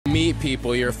Meet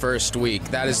people your first week.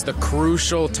 That is the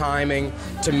crucial timing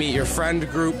to meet your friend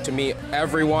group, to meet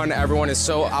everyone. Everyone is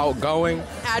so outgoing.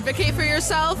 Advocate for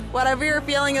yourself. Whatever you're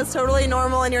feeling is totally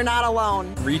normal and you're not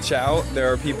alone. Reach out.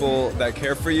 There are people that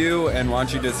care for you and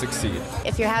want you to succeed.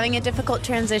 If you're having a difficult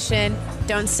transition,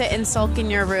 don't sit and sulk in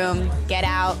your room. Get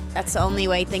out. That's the only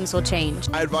way things will change.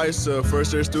 My advice to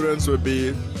first-year students would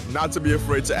be not to be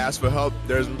afraid to ask for help.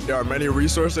 There are many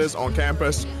resources on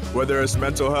campus, whether it's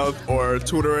mental health or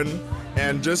tutoring,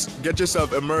 and just get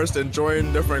yourself immersed and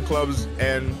join different clubs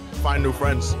and find new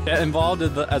friends. Get involved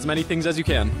in as many things as you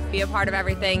can. Be a part of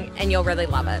everything and you'll really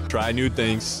love it. Try new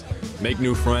things, make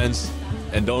new friends,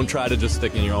 and don't try to just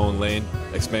stick in your own lane.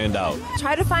 Expand out.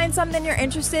 Try to find something you're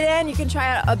interested in. You can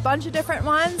try a bunch of different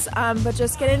ones, but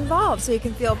just get involved so you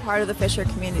can feel part of the Fisher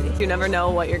community. You never know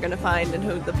what you're going to find and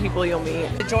who the people you'll meet.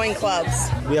 Join clubs.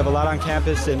 We have a lot on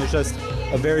campus, and it's just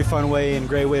a very fun way and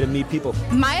great way to meet people.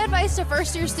 My advice to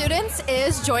first-year students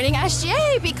is joining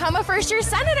SGA. Become a first-year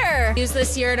senator. Use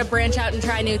this year to branch out and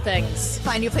try new things.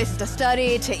 Find new places to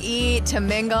study, to eat, to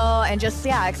mingle, and just,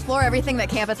 explore everything that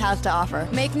campus has to offer.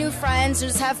 Make new friends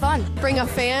and just have fun. Bring a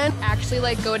fan. Actually,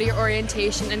 go to your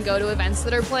orientation and go to events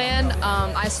that are planned.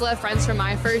 I still have friends from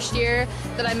my first year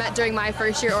that I met during my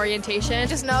first year orientation.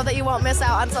 Just know that you won't miss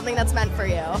out on something that's meant for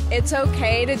you. It's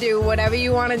okay to do whatever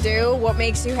you want to do, what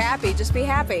makes you happy. Just be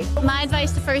happy. My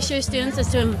advice to first-year students is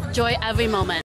to enjoy every moment.